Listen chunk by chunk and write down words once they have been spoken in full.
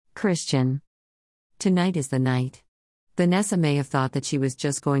Christian. Tonight is the night. Vanessa may have thought that she was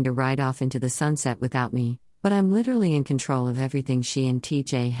just going to ride off into the sunset without me, but I'm literally in control of everything she and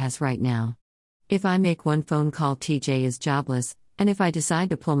TJ has right now. If I make one phone call, TJ is jobless, and if I decide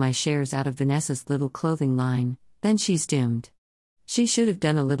to pull my shares out of Vanessa's little clothing line, then she's doomed. She should have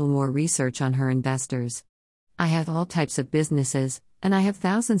done a little more research on her investors. I have all types of businesses, and I have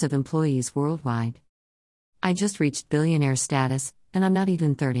thousands of employees worldwide. I just reached billionaire status, and I'm not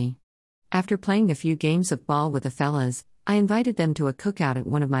even 30. After playing a few games of ball with the fellas, I invited them to a cookout at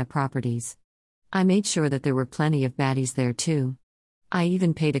one of my properties. I made sure that there were plenty of baddies there too. I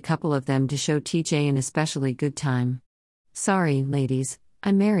even paid a couple of them to show TJ an especially good time. "Sorry, ladies,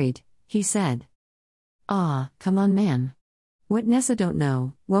 I'm married," he said. "Aw, come on, man. What Nessa don't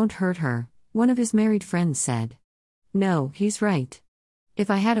know won't hurt her," one of his married friends said. "No, he's right. If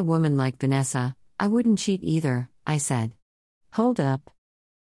I had a woman like Vanessa, I wouldn't cheat either," I said. "Hold up.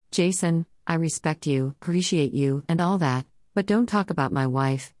 Jason, I respect you, appreciate you, and all that, but don't talk about my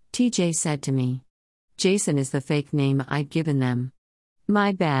wife," TJ said to me. Jason is the fake name I'd given them.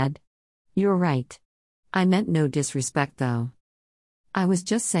 My bad. You're right. I meant no disrespect though. I was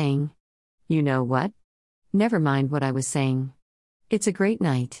just saying. You know what? Never mind what I was saying. It's a great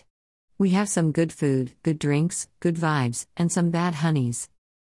night. We have some good food, good drinks, good vibes, and some bad honeys.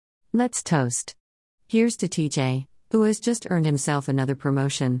 Let's toast. Here's to TJ, who has just earned himself another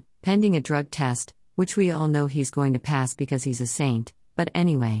promotion, pending a drug test, which we all know he's going to pass because he's a saint, but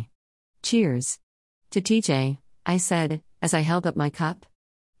anyway. Cheers. To TJ, I said, as I held up my cup.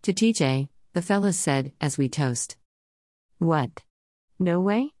 To TJ, the fellas said, as we toast. What? No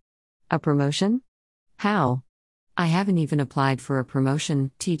way? A promotion? How? I haven't even applied for a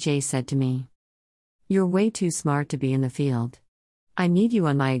promotion, TJ said to me. You're way too smart to be in the field. I need you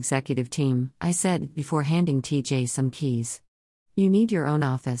on my executive team, I said, before handing TJ some keys. You need your own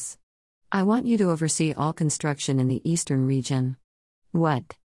office. I want you to oversee all construction in the eastern region.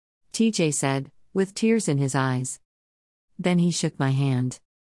 What? TJ said, with tears in his eyes. Then he shook my hand.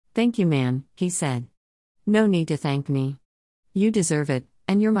 Thank you, man, he said. No need to thank me. You deserve it,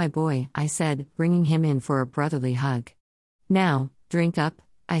 and you're my boy, I said, bringing him in for a brotherly hug. Now, drink up,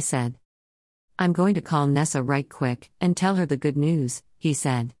 I said. I'm going to call Nessa right quick and tell her the good news, he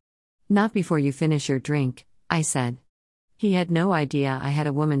said. Not before you finish your drink, I said. He had no idea I had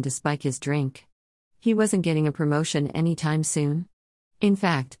a woman to spike his drink. He wasn't getting a promotion anytime soon. In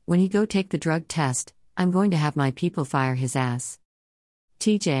fact, when he go take the drug test, I'm going to have my people fire his ass.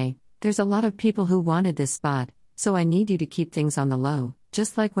 TJ, there's a lot of people who wanted this spot, so I need you to keep things on the low,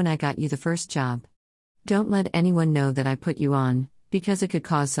 just like when I got you the first job. Don't let anyone know that I put you on, because it could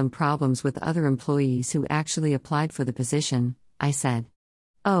cause some problems with other employees who actually applied for the position, I said.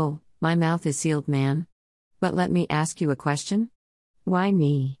 Oh, my mouth is sealed, man. But let me ask you a question? Why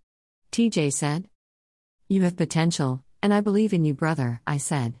me? TJ said. You have potential, and I believe in you, brother, I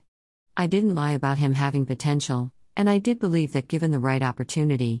said. I didn't lie about him having potential, and I did believe that given the right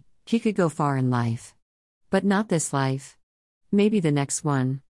opportunity, he could go far in life. But not this life. Maybe the next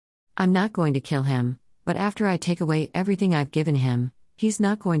one. I'm not going to kill him, but after I take away everything I've given him, he's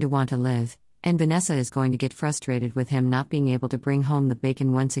not going to want to live, and Vanessa is going to get frustrated with him not being able to bring home the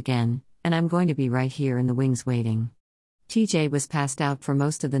bacon once again, and I'm going to be right here in the wings waiting. TJ was passed out for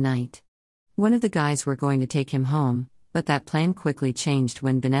most of the night. One of the guys were going to take him home, but that plan quickly changed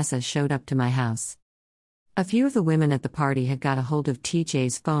when Vanessa showed up to my house. A few of the women at the party had got a hold of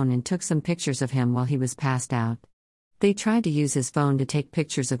TJ's phone and took some pictures of him while he was passed out. They tried to use his phone to take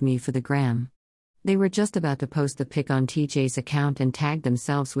pictures of me for the gram. They were just about to post the pic on TJ's account and tag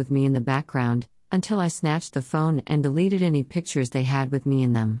themselves with me in the background, until I snatched the phone and deleted any pictures they had with me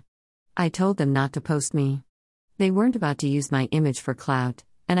in them. I told them not to post me. They weren't about to use my image for clout,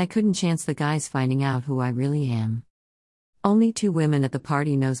 and I couldn't chance the guys finding out who I really am. Only 2 women at the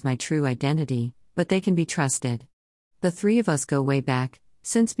party knows my true identity, but they can be trusted. The 3 of us go way back,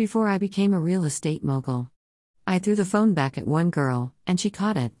 since before I became a real estate mogul. I threw the phone back at one girl, and she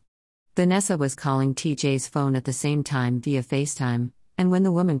caught it. Vanessa was calling TJ's phone at the same time via FaceTime, and when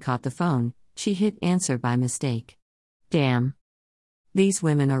the woman caught the phone, she hit answer by mistake. Damn. These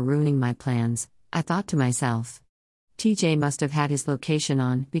women are ruining my plans, I thought to myself. TJ must have had his location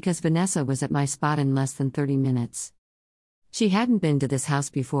on because Vanessa was at my spot in less than 30 minutes. She hadn't been to this house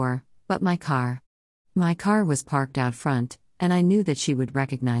before, but my car. My car was parked out front, and I knew that she would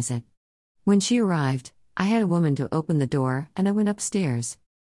recognize it. When she arrived, I had a woman to open the door, and I went upstairs.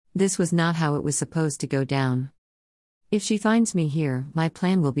 This was not how it was supposed to go down. If she finds me here, my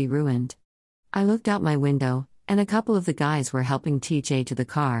plan will be ruined. I looked out my window, and a couple of the guys were helping TJ to the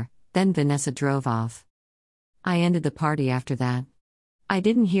car, then Vanessa drove off. I ended the party after that. I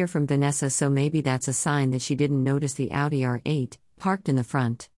didn't hear from Vanessa, so maybe that's a sign that she didn't notice the Audi R8, parked in the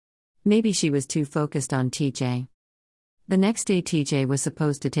front. Maybe she was too focused on TJ. The next day TJ was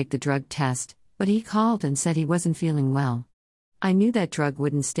supposed to take the drug test, but he called and said he wasn't feeling well. I knew that drug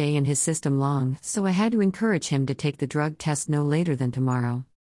wouldn't stay in his system long, so I had to encourage him to take the drug test no later than tomorrow.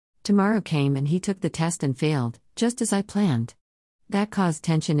 Tomorrow came and he took the test and failed, just as I planned. That caused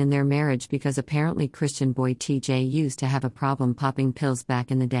tension in their marriage because apparently Christian boy TJ used to have a problem popping pills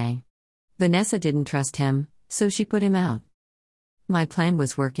back in the day. Vanessa didn't trust him, so she put him out. My plan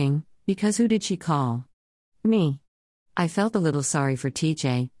was working, because who did she call? Me. I felt a little sorry for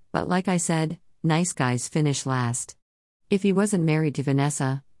TJ, but like I said, nice guys finish last. If he wasn't married to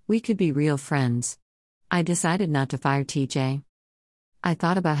Vanessa, we could be real friends. I decided not to fire TJ. I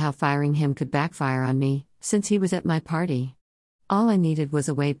thought about how firing him could backfire on me, since he was at my party. All I needed was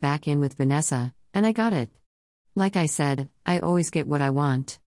a way back in with Vanessa, and I got it. Like I said, I always get what I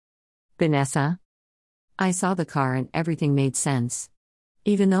want. Vanessa? I saw the car and everything made sense.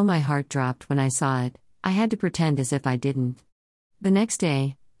 Even though my heart dropped when I saw it, I had to pretend as if I didn't. The next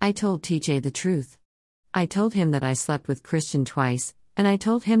day, I told TJ the truth. I told him that I slept with Christian twice, and I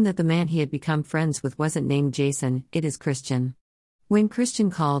told him that the man he had become friends with wasn't named Jason, it is Christian. When Christian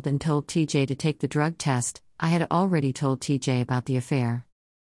called and told TJ to take the drug test, I had already told TJ about the affair.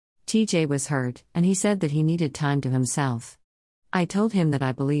 TJ was hurt, and he said that he needed time to himself. I told him that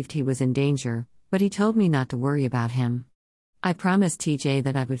I believed he was in danger, but he told me not to worry about him. I promised TJ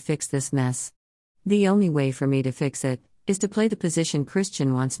that I would fix this mess. The only way for me to fix it is to play the position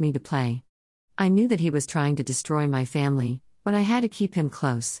Christian wants me to play. I knew that he was trying to destroy my family, but I had to keep him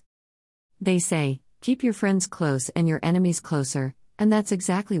close. They say, keep your friends close and your enemies closer, and that's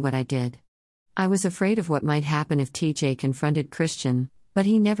exactly what I did. I was afraid of what might happen if TJ confronted Christian, but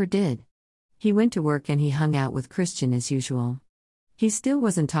he never did. He went to work and he hung out with Christian as usual. He still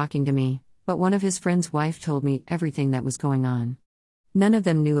wasn't talking to me, but one of his friend's wife told me everything that was going on. None of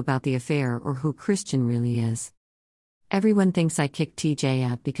them knew about the affair or who Christian really is. Everyone thinks I kicked TJ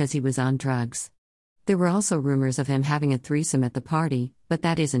out because he was on drugs. There were also rumors of him having a threesome at the party, but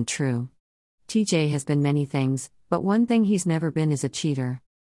that isn't true. TJ has been many things, but one thing he's never been is a cheater.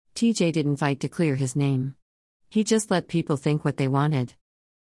 TJ didn't fight to clear his name. He just let people think what they wanted.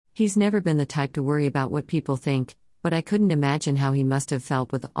 He's never been the type to worry about what people think, but I couldn't imagine how he must have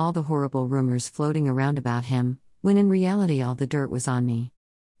felt with all the horrible rumors floating around about him, when in reality all the dirt was on me.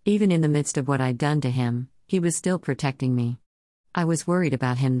 Even in the midst of what I'd done to him, he was still protecting me. I was worried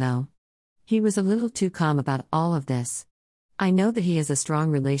about him though. He was a little too calm about all of this. I know that he has a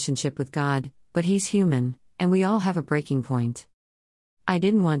strong relationship with God, but he's human, and we all have a breaking point. I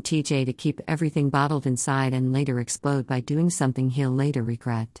didn't want TJ to keep everything bottled inside and later explode by doing something he'll later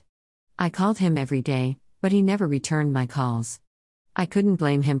regret. I called him every day, but he never returned my calls. I couldn't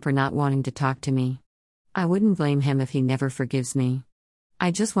blame him for not wanting to talk to me. I wouldn't blame him if he never forgives me.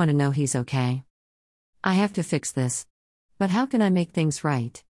 I just want to know he's okay. I have to fix this. But how can I make things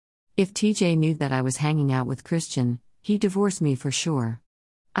right? If TJ knew that I was hanging out with Christian, he'd divorce me for sure.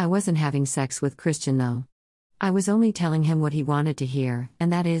 I wasn't having sex with Christian though. I was only telling him what he wanted to hear,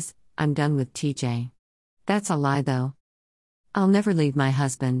 and that is, I'm done with TJ. That's a lie though. I'll never leave my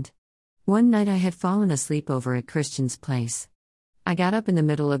husband. One night I had fallen asleep over at Christian's place. I got up in the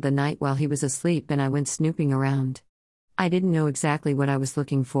middle of the night while he was asleep and I went snooping around. I didn't know exactly what I was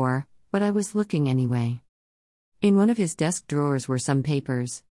looking for, but I was looking anyway. In one of his desk drawers were some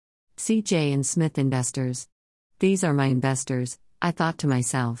papers. C.J. and Smith Investors. These are my investors, I thought to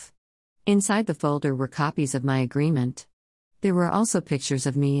myself. Inside the folder were copies of my agreement. There were also pictures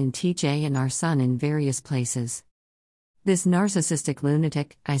of me and TJ and our son in various places. This narcissistic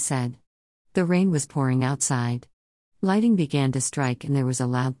lunatic, I said. The rain was pouring outside. Lightning began to strike and there was a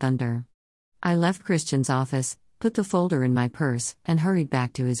loud thunder. I left Christian's office, put the folder in my purse, and hurried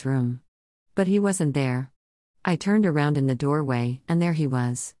back to his room. But he wasn't there. I turned around in the doorway, and there he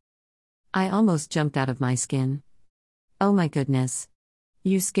was. I almost jumped out of my skin. Oh my goodness.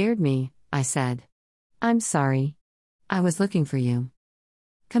 You scared me, I said. I'm sorry. I was looking for you.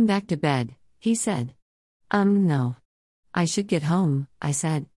 Come back to bed, he said. No. I should get home, I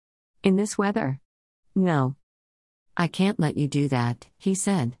said. In this weather? No. I can't let you do that, he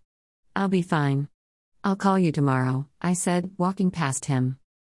said. I'll be fine. I'll call you tomorrow, I said, walking past him.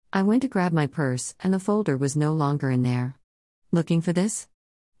 I went to grab my purse, and the folder was no longer in there. Looking for this?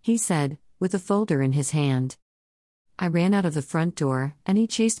 He said, with the folder in his hand. I ran out of the front door, and he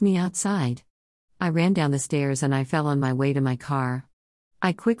chased me outside. I ran down the stairs and I fell on my way to my car.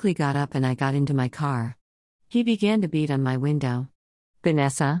 I quickly got up and I got into my car. He began to beat on my window.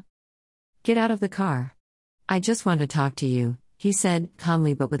 Vanessa? Get out of the car. I just want to talk to you, he said,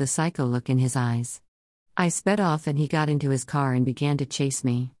 calmly but with a psycho look in his eyes. I sped off and he got into his car and began to chase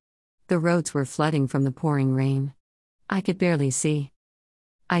me. The roads were flooding from the pouring rain. I could barely see.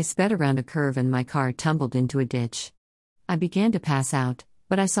 I sped around a curve and my car tumbled into a ditch. I began to pass out,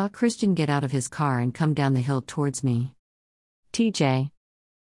 but I saw Christian get out of his car and come down the hill towards me. TJ.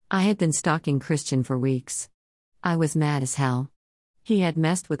 I had been stalking Christian for weeks. I was mad as hell. He had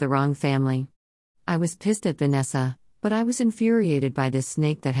messed with the wrong family. I was pissed at Vanessa, but I was infuriated by this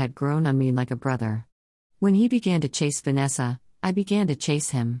snake that had grown on me like a brother. When he began to chase Vanessa, I began to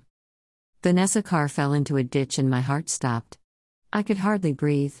chase him. Vanessa's car fell into a ditch and my heart stopped. I could hardly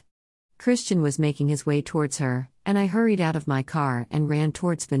breathe. Christian was making his way towards her, and I hurried out of my car and ran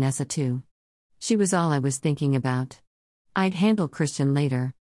towards Vanessa too. She was all I was thinking about. I'd handle Christian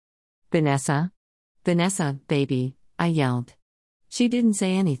later. Vanessa? Vanessa, baby, I yelled. She didn't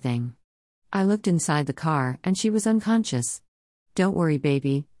say anything. I looked inside the car and she was unconscious. Don't worry,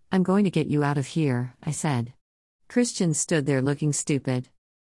 baby, I'm going to get you out of here, I said. Christian stood there looking stupid.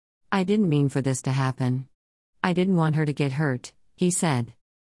 I didn't mean for this to happen. I didn't want her to get hurt, he said.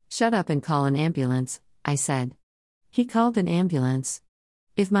 Shut up and call an ambulance, I said. He called an ambulance.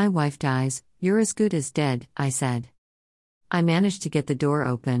 If my wife dies, you're as good as dead, I said. I managed to get the door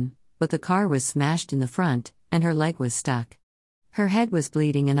open, but the car was smashed in the front, and her leg was stuck. Her head was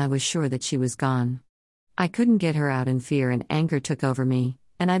bleeding and I was sure that she was gone. I couldn't get her out and fear and anger took over me,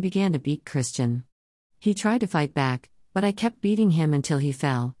 and I began to beat Christian. He tried to fight back, but I kept beating him until he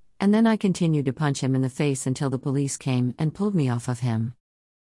fell, and then I continued to punch him in the face until the police came and pulled me off of him.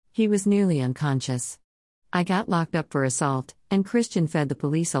 He was nearly unconscious. I got locked up for assault, and Christian fed the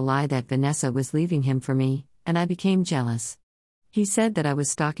police a lie that Vanessa was leaving him for me, and I became jealous. He said that I was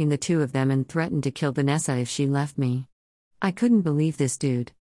stalking the two of them and threatened to kill Vanessa if she left me. I couldn't believe this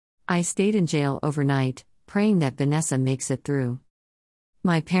dude. I stayed in jail overnight, praying that Vanessa makes it through.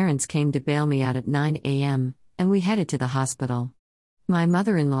 My parents came to bail me out at 9 a.m., and we headed to the hospital. My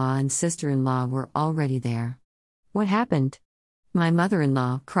mother-in-law and sister-in-law were already there. What happened? My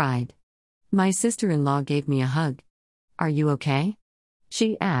mother-in-law cried. My sister-in-law gave me a hug. Are you okay?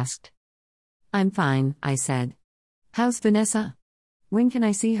 She asked. I'm fine, I said. How's Vanessa? When can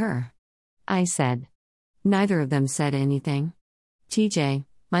I see her? I said. Neither of them said anything. TJ,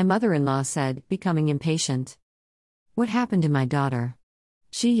 my mother-in-law said, becoming impatient. What happened to my daughter?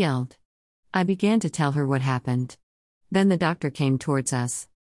 She yelled. I began to tell her what happened. Then the doctor came towards us.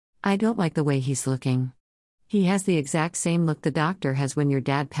 I don't like the way he's looking. He has the exact same look the doctor has when your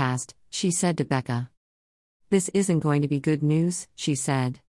dad passed, she said to Becca. This isn't going to be good news, she said.